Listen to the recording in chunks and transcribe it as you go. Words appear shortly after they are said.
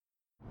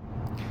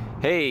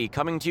Hey,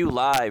 coming to you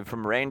live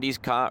from Randy's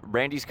car.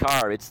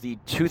 It's the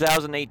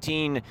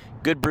 2018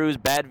 Good Brews,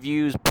 Bad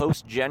Views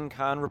post-Gen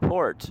Con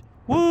report.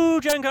 Woo,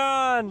 Gen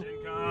Con!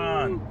 Gen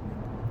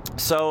Con!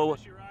 So,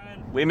 Miss you,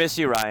 Ryan. we miss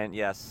you, Ryan,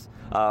 yes.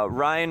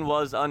 Ryan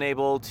was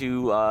unable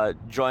to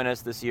join us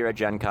this year at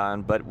Gen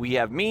Con, but we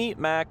have me,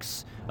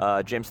 Max,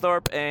 James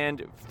Thorpe,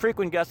 and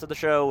frequent guest of the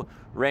show,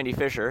 Randy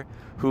Fisher,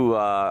 who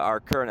are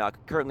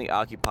currently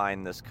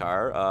occupying this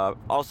car.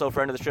 Also,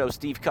 friend of the show,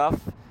 Steve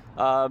Cuff,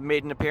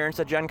 made an appearance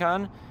at Gen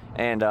Con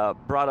and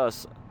brought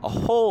us a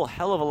whole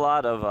hell of a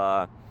lot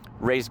of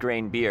raised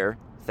grain beer.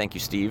 Thank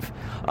you, Steve.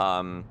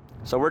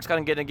 So we're just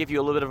going to give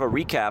you a little bit of a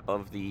recap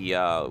of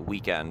the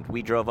weekend.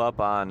 We drove up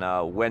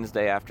on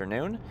Wednesday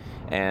afternoon,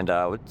 and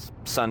it's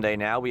Sunday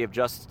now. We have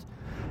just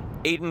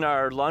eaten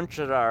our lunch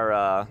at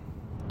our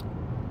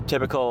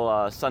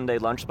typical Sunday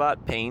lunch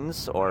spot,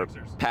 Payne's, or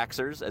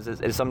Paxers, as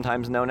it is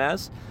sometimes known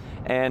as.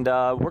 And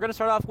we're going to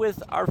start off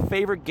with our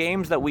favorite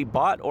games that we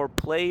bought or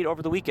played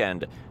over the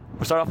weekend.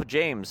 We'll start off with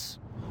James.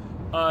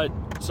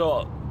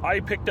 So I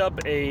picked up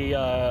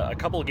a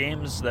couple of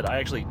games that I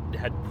actually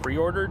had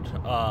pre-ordered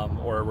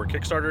or were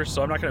Kickstarters,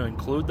 so I'm not going to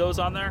include those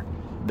on there.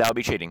 That would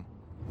be cheating.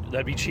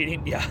 That'd be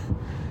cheating, yeah.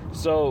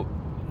 So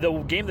the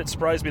game that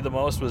surprised me the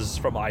most was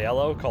from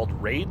Aiello called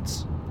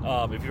Raids.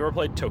 If you've ever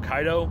played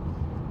Tokaido,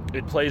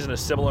 it plays in a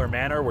similar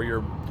manner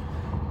where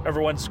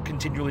everyone's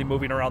continually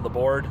moving around the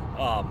board,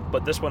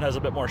 but this one has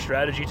a bit more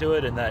strategy to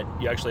it in that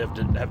you actually have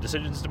to have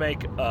decisions to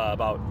make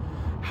about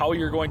how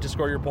you're going to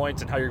score your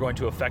points and how you're going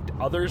to affect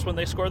others when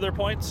they score their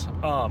points.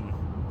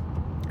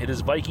 It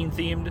is Viking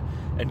themed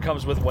and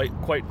comes with what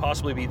quite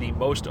possibly be the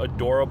most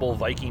adorable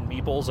Viking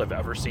meeples I've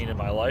ever seen in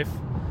my life,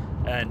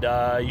 and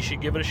you should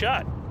give it a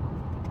shot.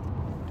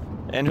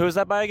 And who is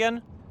that by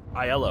again?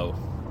 Aiello.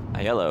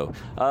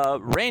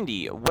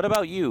 Randy, what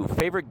about you?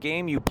 Favorite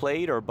game you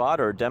played or bought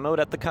or demoed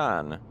at the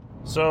con?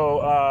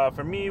 So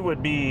for me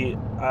would be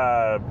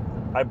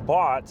I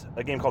bought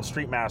a game called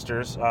Street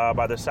Masters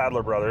by the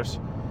Sadler Brothers,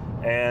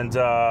 and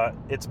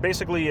it's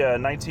basically a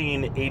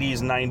 1980s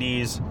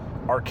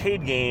 90s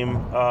arcade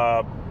game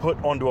put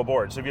onto a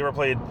board. So if you ever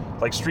played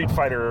like Street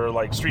Fighter or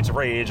like Streets of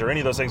Rage or any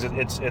of those things,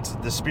 it's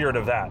the spirit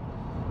of that.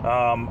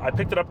 I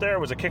picked it up there. It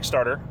was a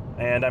Kickstarter,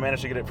 and I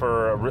managed to get it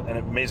for an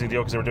amazing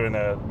deal because they were doing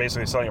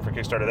basically selling it for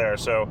Kickstarter there.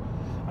 So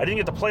I didn't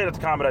get to play it at the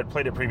con, but I'd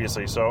played it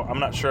previously. So I'm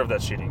not sure if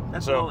that's cheating.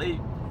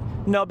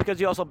 No, because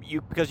you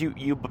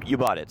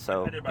bought it.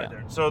 So I did buy it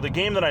there. So the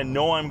game that I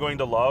know I'm going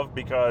to love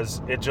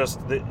because it just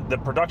the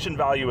production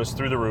value is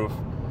through the roof,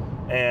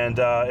 and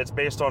it's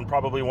based on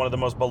probably one of the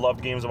most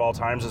beloved games of all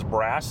times is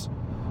Brass.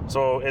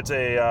 So it's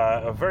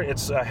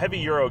a heavy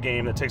Euro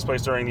game that takes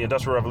place during the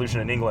Industrial Revolution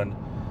in England.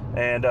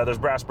 And there's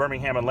Brass,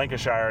 Birmingham, and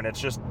Lancashire, and it's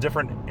just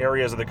different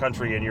areas of the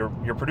country, and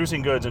you're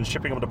producing goods and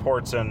shipping them to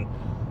ports, and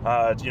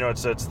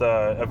it's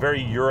a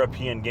very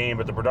European game,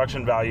 but the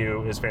production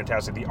value is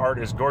fantastic. The art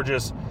is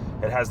gorgeous.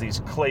 It has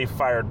these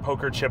clay-fired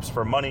poker chips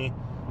for money.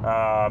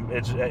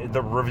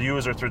 The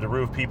reviews are through the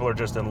roof. People are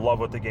just in love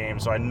with the game,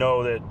 so I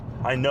know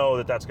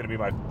that that's going to be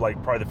my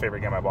probably the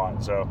favorite game I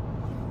bought. So.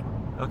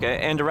 Okay,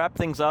 and to wrap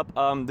things up,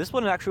 this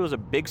one actually was a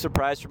big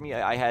surprise for me.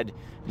 I had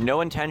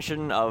no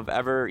intention of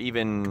ever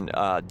even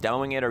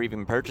demoing it or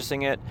even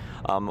purchasing it.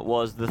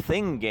 Was the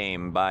Thing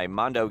game by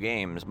Mondo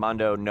Games.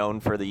 Mondo, known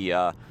for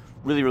the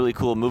really, really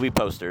cool movie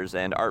posters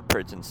and art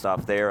prints and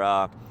stuff.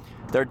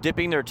 They're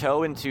dipping their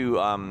toe into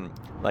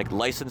like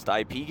licensed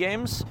IP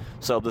games.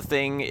 So the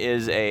Thing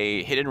is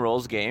a hidden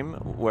roles game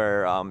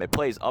where it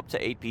plays up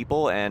to 8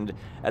 people, and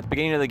at the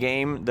beginning of the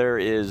game there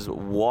is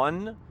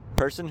one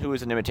person who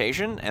is an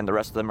imitation, and the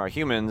rest of them are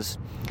humans.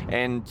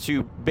 And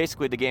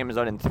basically the game is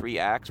done in 3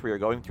 acts where you're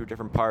going through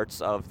different parts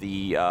of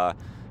the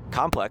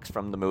complex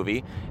from the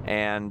movie,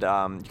 and you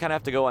kind of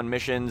have to go on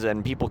missions,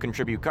 and people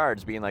contribute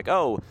cards being like,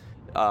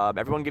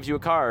 everyone gives you a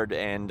card,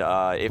 and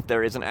if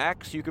there is an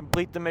axe, you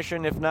complete the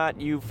mission. If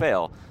not, you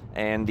fail.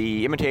 And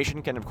the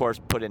imitation can, of course,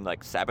 put in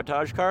like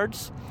sabotage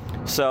cards.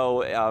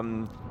 So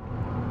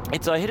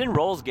it's a hidden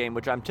roles game,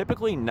 which I'm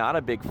typically not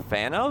a big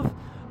fan of,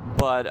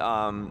 but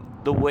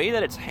the way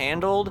that it's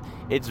handled,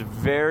 it's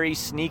very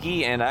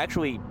sneaky, and I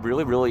actually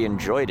really, really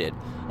enjoyed it.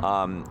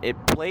 When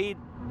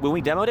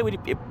we demoed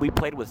it, we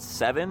played with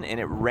 7, and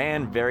it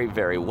ran very,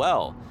 very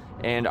well.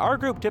 And our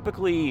group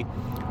typically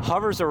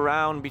hovers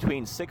around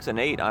between 6 and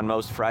 8 on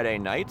most Friday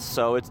nights,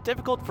 so it's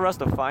difficult for us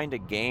to find a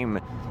game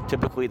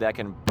typically that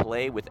can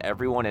play with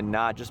everyone and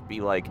not just be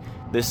like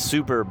this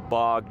super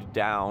bogged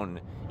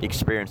down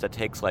experience that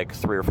takes like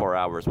 3 or 4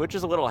 hours, which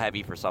is a little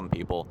heavy for some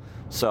people.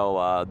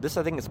 So this,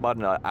 I think, is about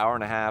an hour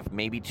and a half,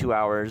 maybe 2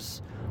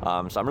 hours.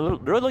 So I'm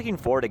really looking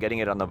forward to getting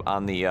it on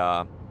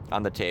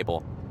the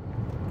table.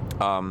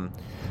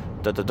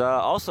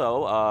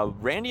 Also,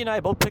 Randy and I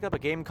both picked up a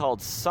game called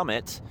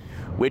Summit,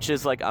 which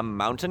is like a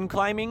mountain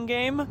climbing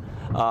game,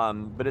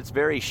 but it's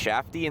very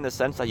shafty in the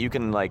sense that you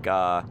can like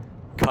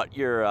cut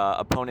your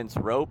opponent's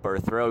rope or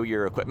throw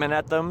your equipment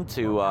at them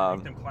to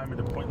make them climb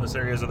into pointless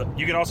areas of the.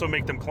 You can also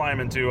make them climb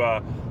into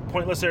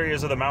pointless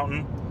areas of the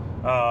mountain,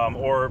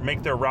 or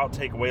make their route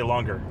take way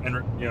longer.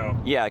 And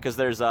Yeah, because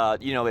there's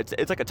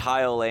it's like a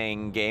tile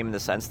laying game in the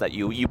sense that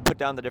you put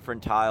down the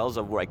different tiles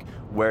of like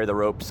where the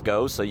ropes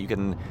go, so you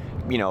can,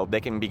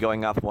 they can be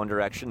going off one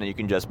direction and you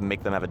can just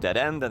make them have a dead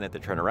end, then they have to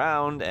turn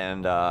around,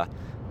 and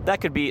that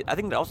could be. I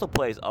think it also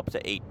plays up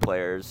to 8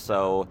 players,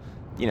 so.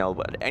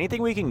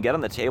 Anything we can get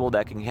on the table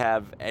that can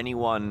have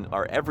anyone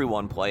or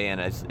everyone play in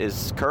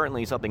is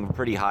currently something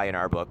pretty high in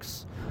our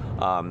books.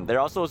 There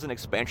also is an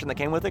expansion that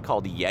came with it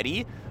called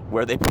Yeti,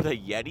 where they put a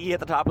Yeti at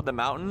the top of the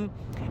mountain,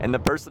 and the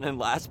person in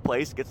last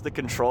place gets to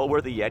control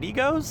where the Yeti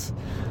goes.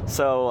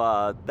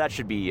 So that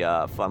should be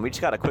fun. We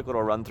just got a quick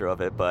little run through of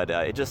it, but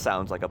it just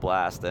sounds like a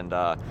blast, and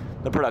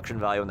the production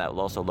value in that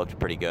also looked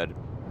pretty good.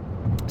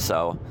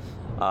 So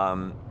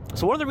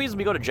one of the reasons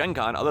we go to Gen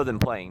Con, other than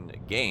playing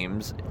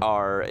games,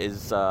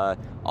 is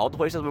all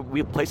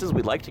the places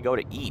we like to go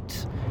to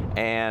eat.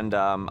 And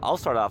I'll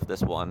start off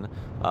this one.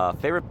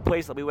 Favorite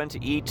place that we went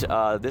to eat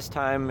this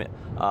time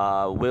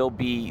will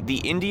be the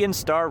Indian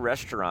Star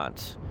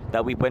Restaurant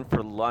that we went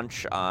for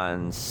lunch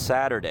on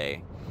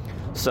Saturday.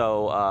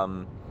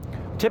 So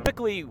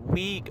typically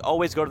we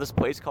always go to this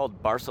place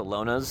called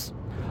Barcelona's,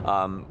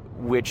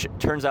 which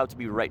turns out to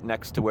be right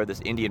next to where this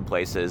Indian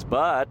place is,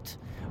 but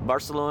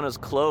Barcelona's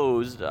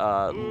closed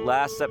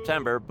last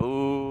September.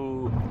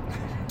 Boo!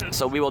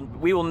 So we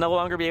will no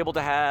longer be able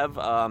to have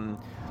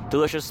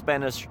delicious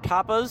Spanish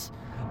tapas,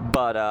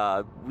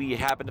 but we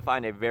happen to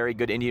find a very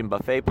good Indian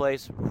buffet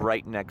place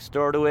right next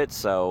door to it.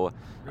 So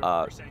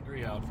pour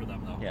sangria out for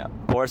them, though. Yeah,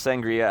 pour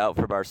sangria out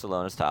for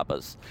Barcelona's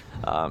tapas.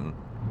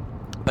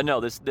 But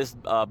no, this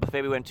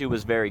buffet we went to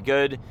was very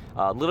good.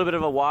 A little bit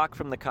of a walk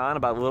from the con,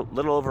 about a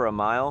little over a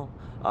mile,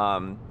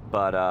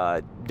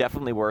 but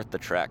definitely worth the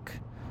trek.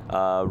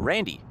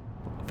 Randy,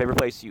 favorite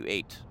place you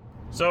ate?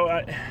 So,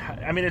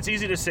 it's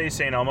easy to say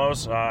St.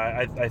 Elmo's.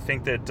 I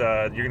think that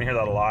you're going to hear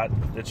that a lot.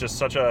 It's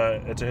just it's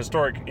a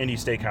historic indie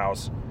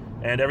steakhouse,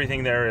 and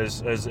everything there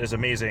is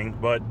amazing,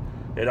 but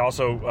it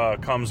also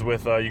comes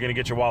with, you're going to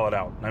get your wallet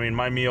out. I mean,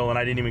 my meal, and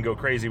I didn't even go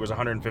crazy, was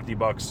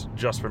 $150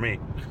 just for me.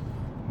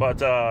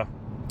 But I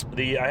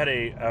had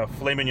a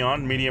filet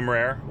mignon, medium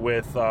rare,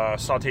 with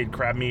sauteed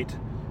crab meat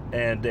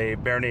and a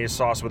béarnaise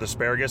sauce with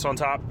asparagus on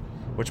top,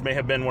 which may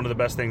have been one of the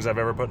best things I've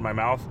ever put in my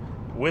mouth,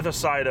 with a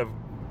side of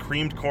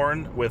creamed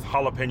corn with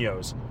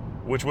jalapenos,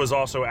 which was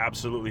also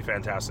absolutely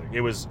fantastic.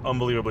 It was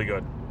unbelievably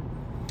good.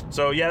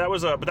 So yeah, that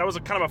was a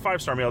kind of a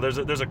 5-star meal.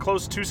 There's a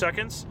close 2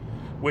 seconds,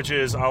 which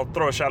is, I'll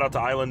throw a shout out to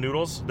Island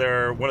Noodles.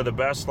 They're one of the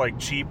best, like,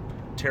 cheap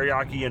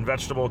teriyaki and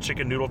vegetable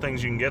chicken noodle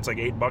things you can get. It's like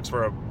 $8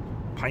 for a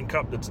pint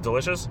cup that's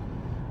delicious.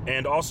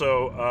 And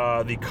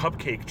also the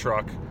cupcake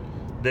truck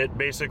that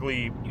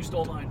basically, you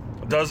stole mine,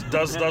 does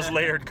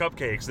layered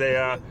cupcakes.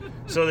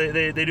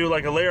 They do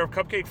like a layer of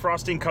cupcake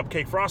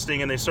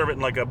frosting, and they serve it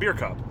in like a beer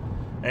cup,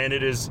 and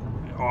it is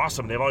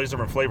awesome. They have all these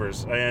different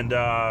flavors, and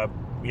they're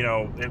only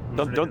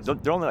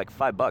like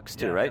 $5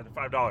 too, right?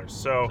 Yeah, $5.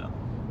 So.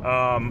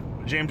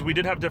 James, we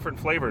did have different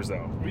flavors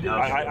though. We did.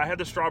 I had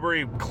the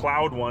strawberry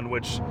cloud one,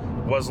 which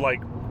was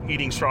like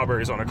eating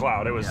strawberries on a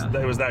cloud. It was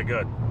that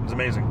good. It was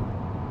amazing.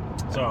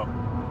 So,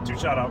 2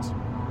 shout outs.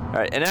 All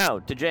right, and now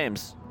to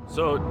James.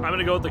 So I'm going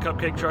to go with the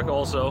cupcake truck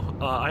also.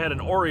 I had an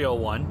Oreo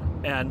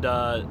one, and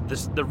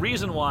the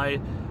reason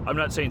why I'm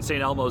not saying St.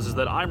 Elmo's is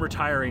that I'm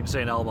retiring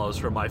St. Elmo's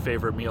from my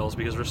favorite meals,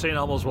 because St.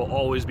 Elmo's will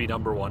always be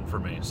number 1 for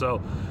me.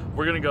 So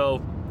we're going to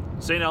go,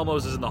 St.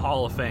 Elmo's is in the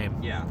Hall of Fame.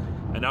 Yeah.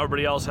 And now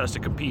everybody else has to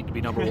compete to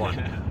be number 1.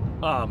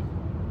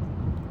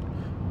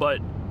 But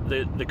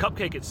the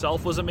cupcake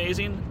itself was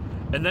amazing,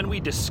 and then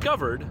we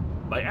discovered,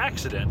 by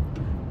accident,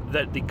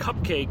 that the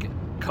cupcake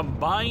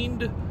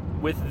combined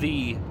with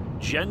the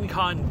Gen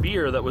Con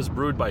beer that was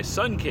brewed by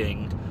Sun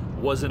King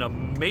was an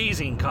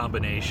amazing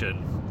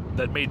combination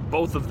that made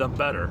both of them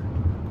better.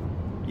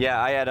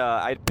 Yeah,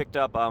 I picked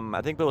up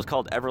I think it was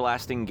called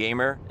Everlasting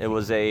Gamer. It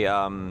was a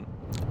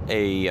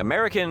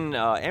American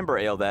amber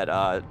ale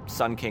that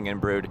Sun King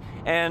had brewed.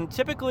 And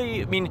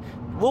typically, I mean,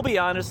 we'll be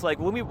honest, like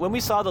when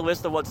we saw the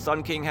list of what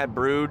Sun King had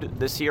brewed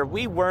this year,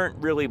 we weren't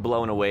really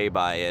blown away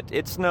by it.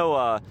 It's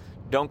no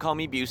Don't Call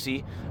Me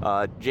Busey.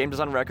 James is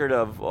on record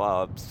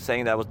of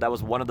saying that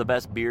was one of the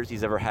best beers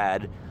he's ever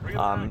had.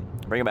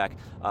 Bring it back.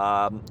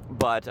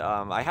 But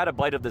I had a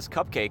bite of this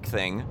cupcake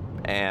thing,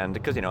 and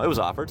because it was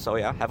offered, so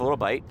yeah, have a little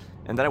bite,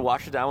 and then I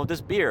washed it down with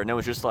this beer, and it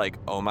was just like,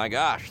 oh my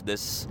gosh,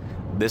 this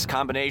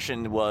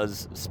combination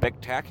was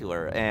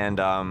spectacular. And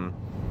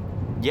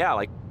yeah,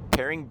 like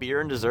pairing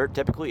beer and dessert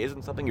typically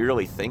isn't something you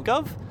really think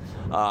of.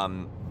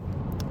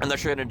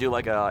 Unless you're going to do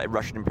like a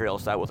Russian Imperial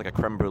Stout with like a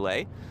creme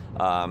brulee.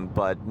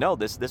 But no,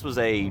 this was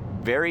a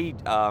very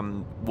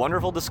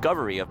wonderful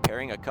discovery of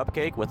pairing a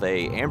cupcake with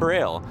a amber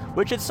ale,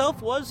 which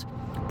itself was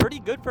pretty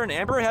good for an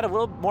amber. It had a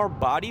little more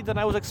body than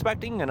I was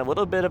expecting, and a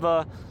little bit of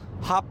a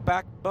hop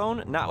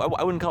backbone.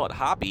 I wouldn't call it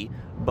hoppy,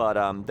 but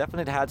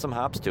definitely had some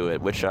hops to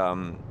it, which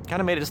kind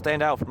of made it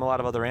stand out from a lot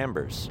of other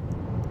ambers.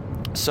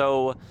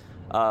 So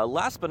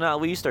last but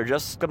not least, or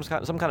just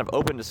some kind of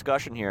open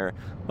discussion here,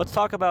 let's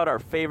talk about our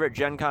favorite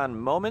Gen Con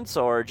moments,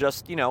 or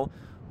just,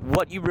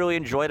 what you really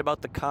enjoyed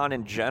about the con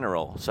in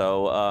general.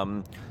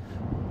 So,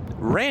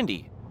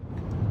 Randy.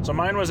 So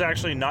mine was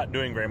actually not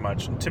doing very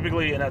much.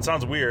 Typically, and that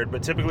sounds weird,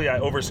 but typically I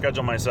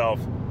overschedule myself,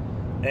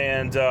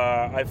 and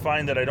I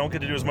find that I don't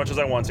get to do as much as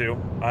I want to.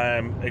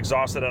 I'm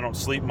exhausted. I don't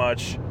sleep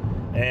much,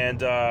 and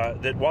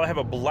that while I have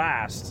a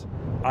blast,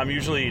 I'm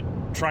usually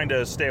trying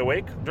to stay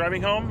awake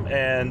driving home,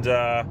 and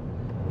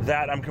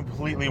that I'm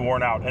completely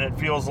worn out, and it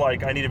feels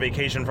like I need a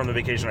vacation from the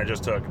vacation I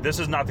just took. This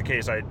is not the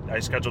case. I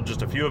scheduled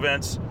just a few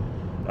events.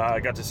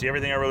 I got to see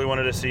everything I really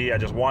wanted to see. I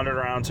just wandered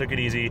around, took it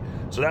easy.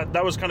 So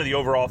that was kind of the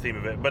overall theme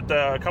of it. But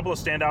a couple of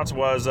standouts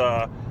was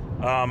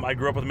I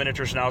grew up with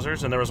miniature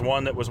schnauzers, and there was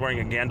one that was wearing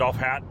a Gandalf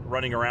hat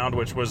running around,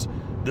 which was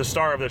the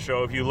star of the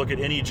show. If you look at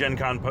any Gen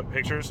Con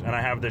pictures, and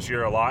I have this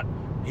year a lot,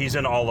 he's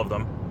in all of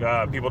them.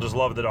 People just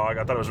love the dog.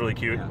 I thought it was really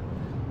cute.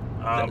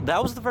 Yeah.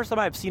 That was the first time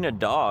I've seen a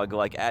dog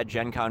like at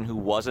Gen Con who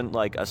wasn't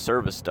like a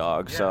service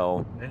dog. Yeah.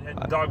 So and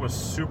the dog was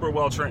super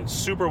well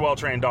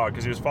trained dog,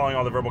 because he was following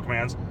all the verbal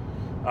commands.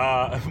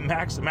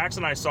 Max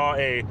and I saw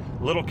a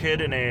little kid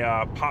in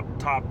a pop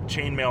top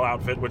chainmail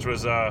outfit, which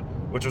was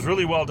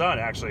really well done.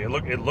 Actually, it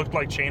looked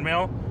like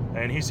chainmail,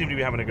 and he seemed to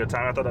be having a good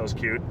time. I thought that was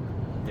cute.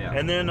 Yeah.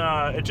 And then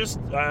I guess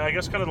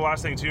kind of the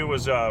last thing too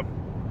was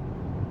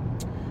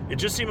it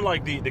just seemed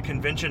like the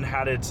convention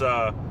had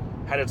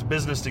its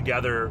business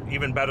together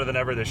even better than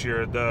ever this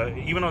year.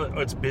 Even on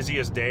its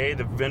busiest day,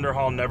 the vendor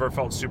hall never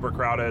felt super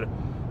crowded.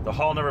 The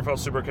hall never felt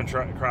super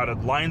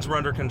crowded. Lines were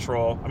under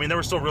control. I mean, there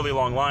were still really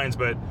long lines,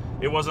 but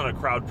it wasn't a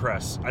crowd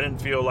press. I didn't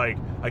feel like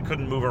I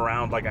couldn't move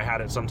around like I had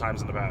it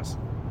sometimes in the past.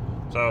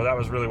 So that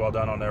was really well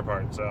done on their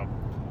part. So,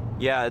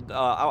 yeah,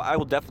 I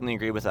will definitely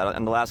agree with that.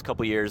 In the last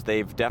couple of years,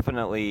 they've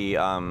definitely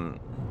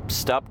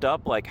stepped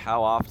up, like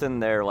how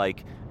often they're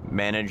like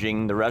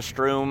managing the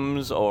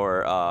restrooms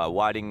or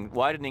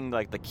widening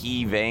like the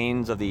key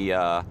veins of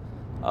the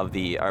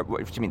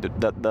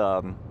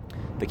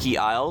key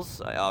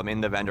aisles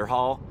in the vendor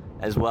hall,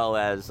 as well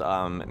as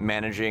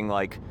managing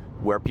like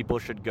where people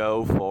should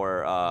go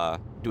for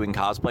doing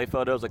cosplay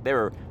photos. Like they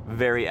were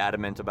very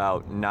adamant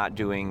about not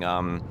doing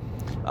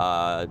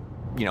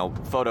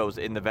photos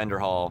in the vendor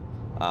hall,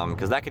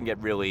 because that can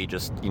get really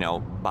just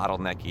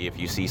bottlenecky if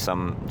you see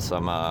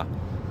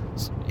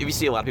if you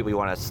see a lot of people you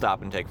want to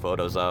stop and take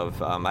photos of.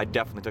 I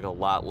definitely took a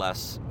lot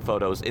less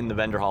photos in the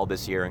vendor hall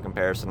this year in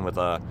comparison with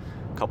a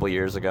couple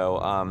years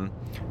ago.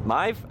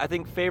 My I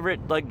think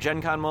favorite like Gen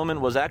Con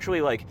moment was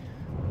actually like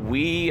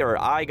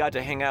I got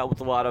to hang out with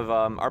a lot of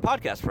our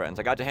podcast friends.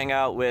 I got to hang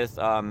out with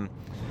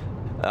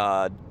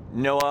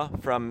Noah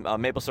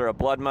from Maple Syrup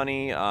Blood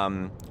Money.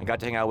 I got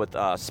to hang out with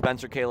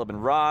Spencer, Caleb,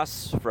 and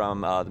Ross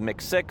from the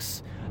Mix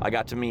 6. I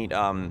got to meet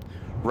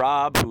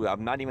Rob, who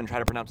I'm not even trying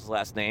to pronounce his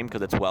last name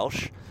because it's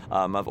Welsh,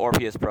 of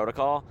Orpheus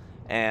Protocol.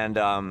 And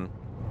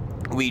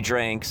we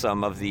drank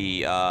some of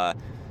the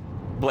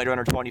Blade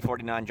Runner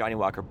 2049 Johnny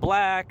Walker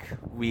Black.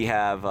 We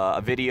have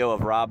a video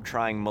of Rob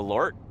trying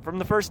Malort from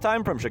the first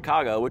time from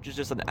Chicago, which is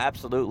just an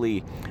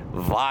absolutely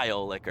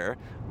vile liquor,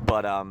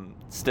 but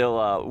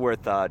still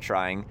worth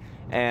trying.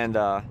 And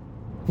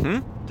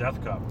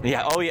Death Cup.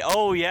 Yeah.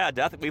 Oh yeah.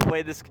 Death. We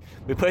played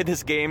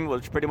this game,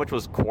 which pretty much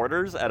was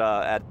quarters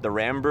at the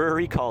Ram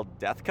Brewery, called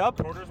Death Cup.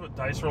 Quarters with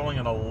dice rolling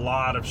and a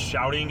lot of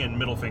shouting and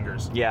middle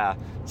fingers. Yeah.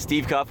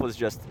 Steve Cuff was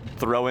just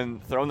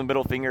throwing the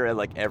middle finger at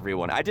like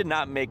everyone. I think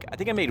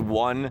I made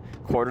one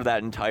quarter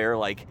that entire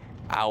like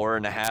hour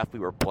and a half we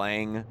were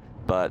playing,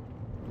 but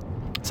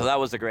so that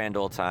was a grand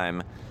old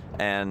time.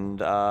 And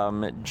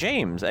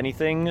James,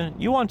 anything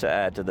you want to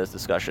add to this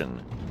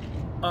discussion?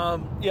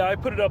 Yeah, I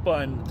put it up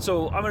on,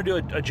 so I'm going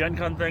to do a Gen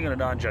Con thing and a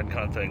non-Gen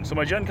Con thing. So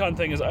my Gen Con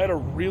thing is I had a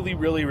really,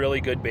 really,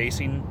 really good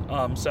basing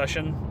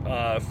session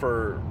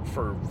for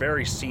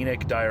very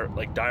scenic,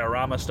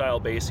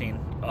 diorama-style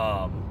basing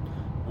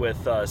with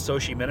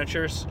Soshi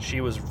Miniatures. She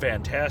was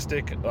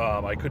fantastic.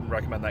 I couldn't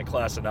recommend that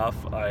class enough.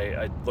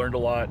 I learned a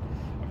lot.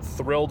 I'm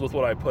thrilled with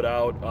what I put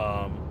out,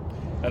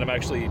 and I'm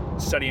actually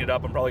setting it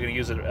up. I'm probably going to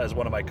use it as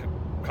one of my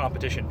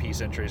competition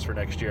piece entries for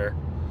next year.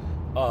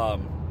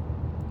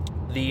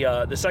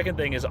 The second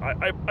thing is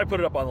I put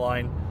it up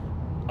online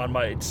on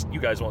my, you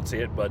guys won't see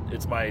it, but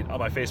it's on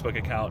my Facebook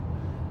account,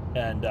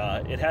 and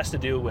it has to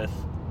do with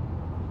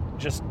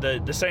just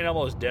the St.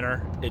 Elmo's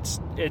dinner. It's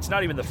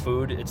not even the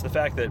food, it's the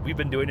fact that we've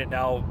been doing it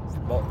now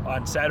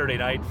on Saturday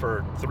night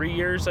for 3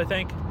 years, I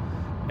think,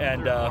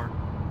 and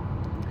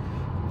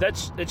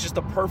it's just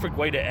the perfect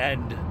way to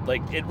end.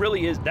 Like that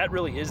really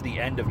is the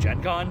end of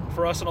Gen Con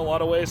for us in a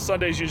lot of ways.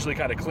 Sunday's usually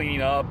kind of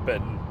cleaning up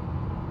and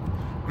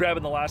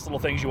grabbing the last little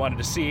things you wanted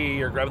to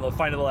see, or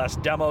finding the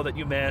last demo that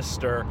you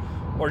missed, or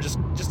just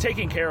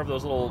taking care of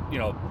those little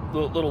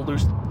little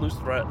loose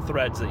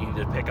threads that you need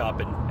to pick up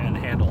and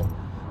handle.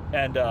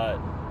 And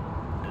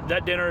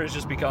that dinner has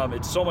just become,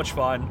 it's so much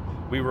fun.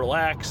 We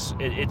relax.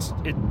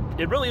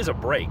 It really is a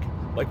break.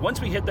 Like once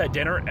we hit that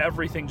dinner,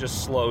 everything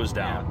just slows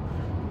down. Yeah.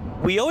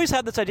 We always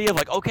had this idea of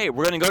like, okay,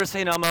 we're going to go to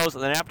St. Elmo's,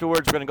 and then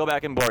afterwards we're going to go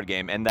back and board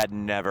game, and that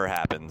never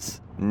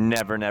happens.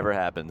 Never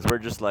happens. We're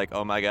just like,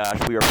 oh my gosh,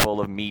 we are full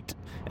of meat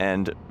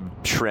and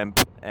shrimp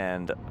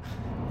and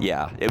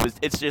yeah,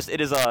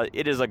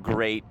 it is a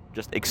great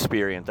just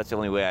experience. That's the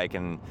only way I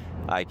can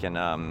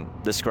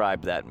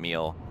describe that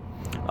meal.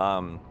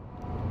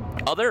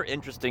 Other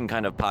interesting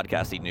kind of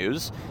podcasty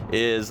news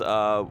is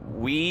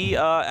we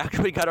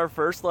actually got our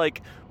first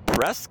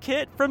press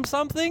kit from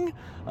something.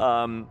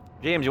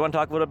 James, you want to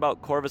talk a little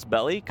about Corvus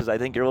Belli, because I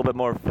think you're a little bit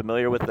more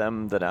familiar with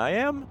them than I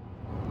am.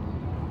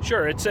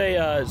 Sure. It's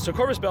so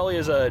Corvus Belli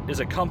is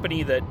a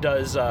company that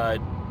does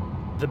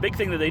the big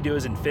thing that they do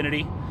is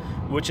Infinity,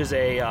 which is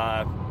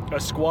a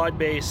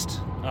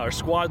squad-based or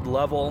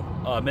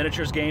squad-level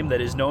miniatures game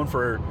that is known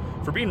for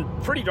being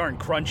pretty darn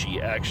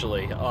crunchy,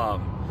 actually,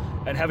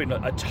 and having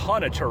a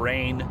ton of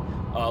terrain,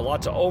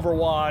 lots of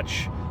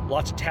Overwatch,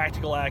 lots of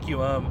tactical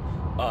acumen.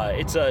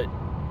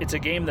 It's a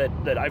game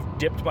that I've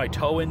dipped my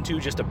toe into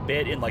just a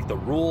bit in the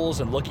rules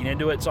and looking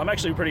into it. So I'm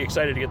actually pretty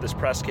excited to get this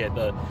press kit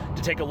to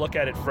take a look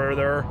at it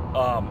further.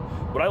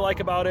 What I like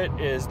about it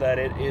is that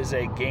it is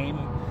a game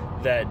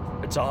that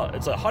it's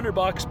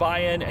 $100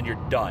 buy-in and you're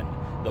done.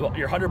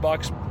 Your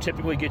 $100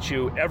 typically gets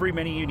you every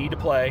mini you need to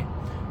play,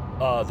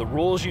 the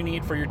rules you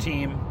need for your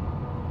team,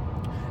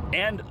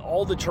 and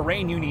all the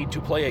terrain you need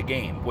to play a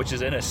game, which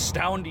is an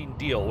astounding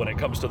deal when it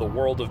comes to the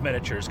world of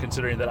miniatures,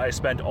 considering that I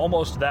spent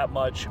almost that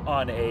much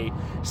on a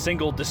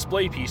single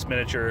display piece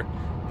miniature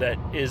that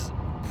is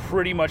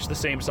pretty much the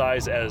same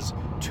size as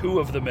 2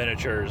 of the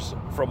miniatures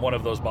from one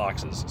of those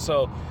boxes.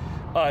 So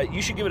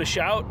you should give it a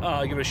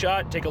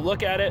shot, take a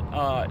look at it.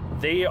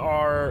 They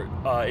are,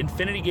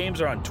 Infinity Games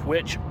are on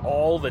Twitch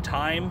all the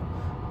time.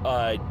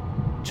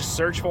 Just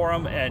search for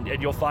them and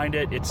you'll find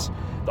it.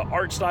 The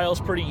art style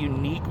is pretty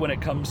unique when it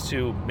comes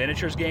to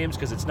miniatures games,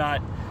 because it's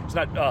not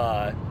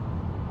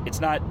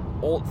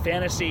old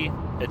fantasy,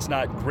 it's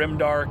not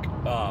grimdark.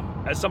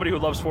 As somebody who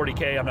loves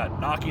 40K, I'm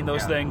not knocking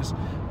those things.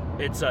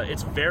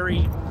 It's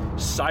very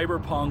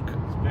cyberpunk.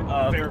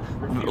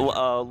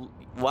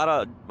 A lot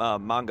of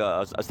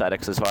manga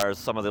aesthetics as far as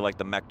some of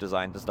the mech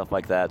designs and stuff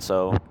like that.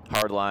 So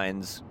hard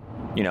lines,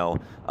 those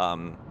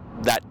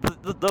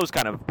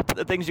kind of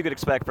things you could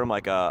expect from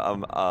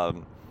a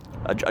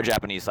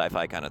Japanese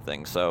sci-fi kind of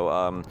thing.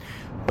 So,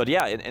 but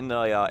yeah, in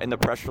the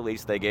press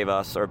release they gave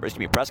us, or excuse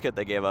me, press kit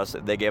they gave us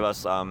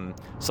some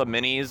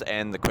minis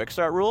and the quick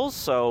start rules.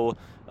 So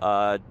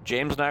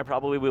James and I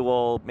probably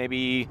will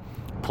maybe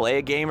play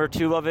a game or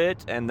 2 of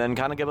it and then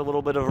kind of give a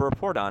little bit of a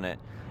report on it.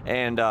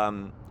 And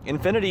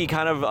Infinity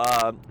kind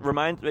of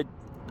reminds me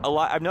a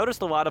lot. I've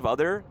noticed a lot of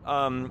other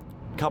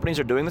companies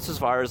are doing this as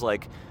far as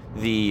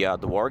the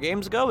war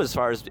games go, as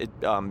far as it,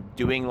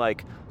 doing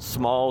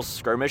small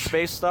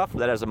skirmish-based stuff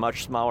that has a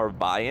much smaller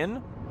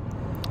buy-in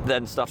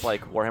than stuff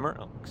like Warhammer.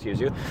 Oh, excuse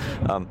you.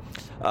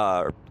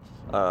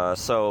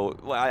 So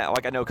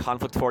I know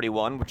Conflict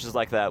 41, which is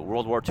that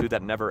World War II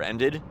that never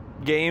ended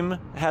game,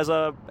 has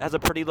a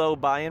pretty low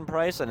buy-in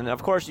price, and then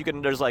of course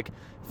there's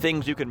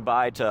things you can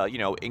buy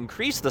to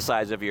increase the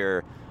size of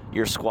your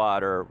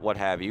squad or what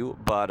have you,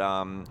 but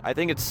I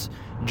think it's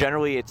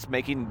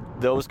making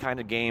those kind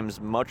of games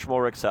much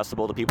more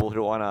accessible to people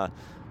who want to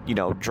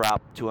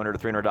drop $200 to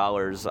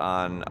 $300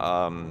 on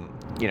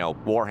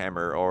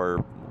Warhammer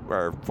or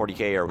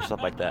 40K or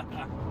stuff like that.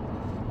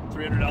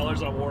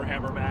 $300 on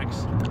Warhammer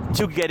Max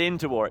to get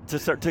into war to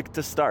start.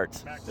 To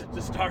start.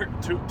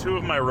 Two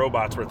of my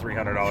robots were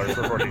 $300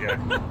 for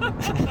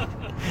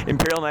 40K.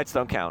 Imperial Knights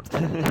don't count.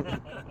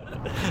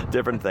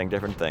 Different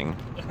thing.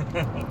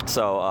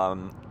 So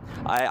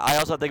I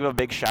also think of a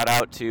big shout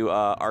out to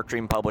Arc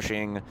Dream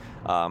Publishing.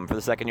 For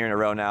the second year in a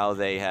row now,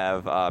 they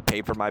have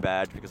paid for my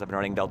badge because I've been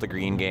running Delta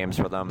Green games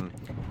for them,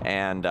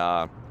 and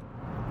all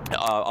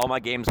my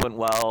games went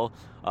well.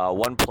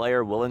 One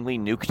player willingly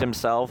nuked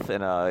himself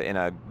in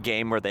a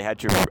game where they had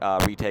to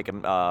retake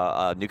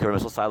a nuclear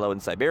missile silo in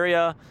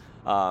Siberia.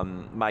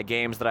 My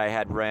games that I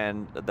had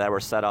ran that were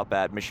set up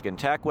at Michigan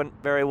Tech went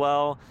very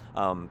well.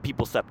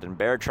 People stepped in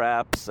bear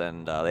traps,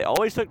 and they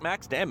always took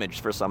max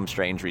damage for some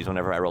strange reason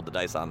whenever I rolled the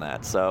dice on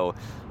that. So,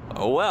 it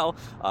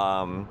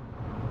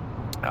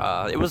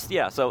was,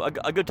 so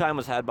a good time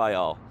was had by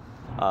all.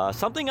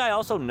 Something I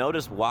also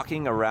noticed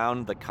walking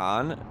around the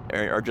con,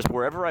 or just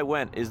wherever I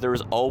went, is there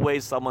was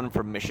always someone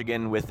from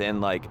Michigan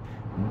within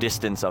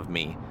distance of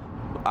me.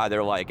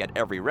 Either at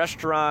every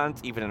restaurant,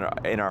 even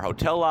in our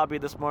hotel lobby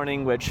this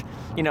morning, which,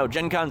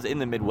 Gen Con's in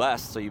the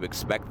Midwest, so you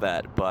expect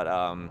that. But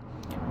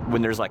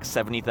when there's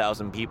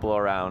 70,000 people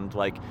around,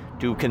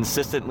 to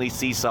consistently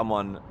see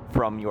someone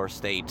from your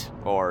state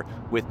or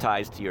with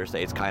ties to your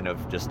state, it's kind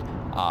of just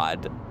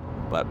odd.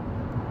 But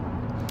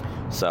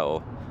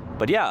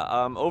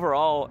yeah,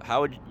 overall,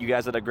 how would you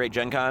guys had a great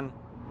Gen Con?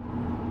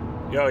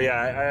 Oh yeah,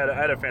 I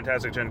had a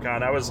fantastic Gen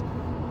Con.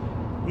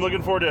 I'm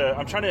looking forward to.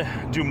 I'm trying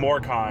to do more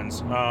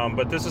cons,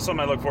 but this is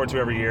something I look forward to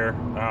every year.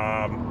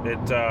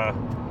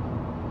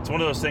 It's one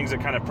of those things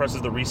that kind of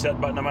presses the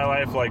reset button in my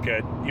life.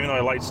 Even though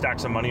I light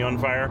stacks of money on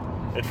fire,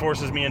 it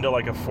forces me into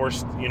a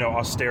forced,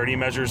 austerity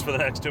measures for the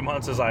next 2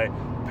 months as I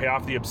pay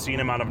off the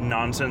obscene amount of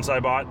nonsense I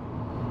bought.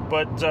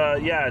 But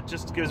it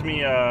just gives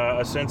me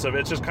a sense of,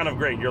 it's just kind of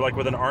great. You're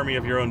with an army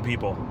of your own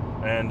people,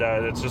 And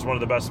it's just one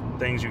of the best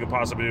things you could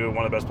possibly do.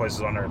 One of the best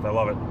places on earth. I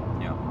love it.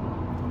 Yeah.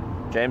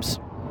 James.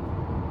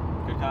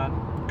 Good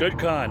con. Good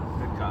con.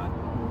 Good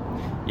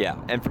con. Yeah,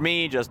 and for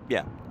me, just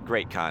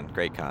great con.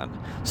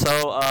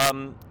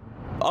 So,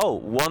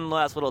 one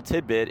last little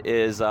tidbit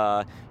is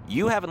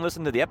you haven't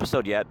listened to the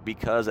episode yet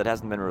because it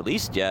hasn't been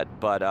released yet,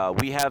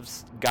 but we have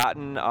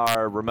gotten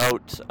our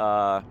remote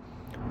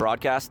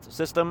broadcast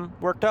system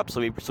worked up so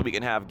we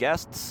can have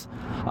guests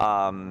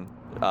on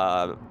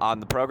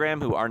the program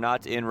who are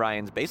not in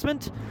Ryan's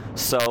basement.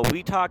 So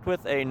we talked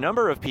with a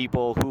number of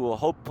people who will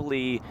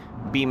hopefully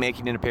be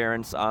making an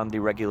appearance on the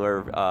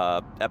regular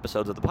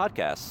episodes of the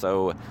podcast.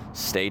 So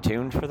stay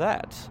tuned for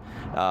that.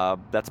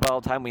 That's about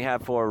all the time we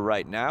have for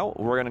right now.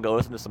 We're going to go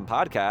listen to some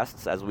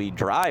podcasts as we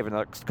drive in the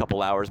next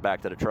couple hours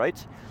back to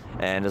Detroit.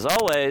 And as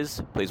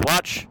always, please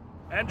watch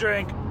And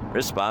drink.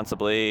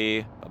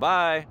 responsibly.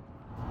 Bye-bye.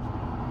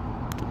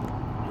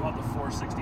 You want the 460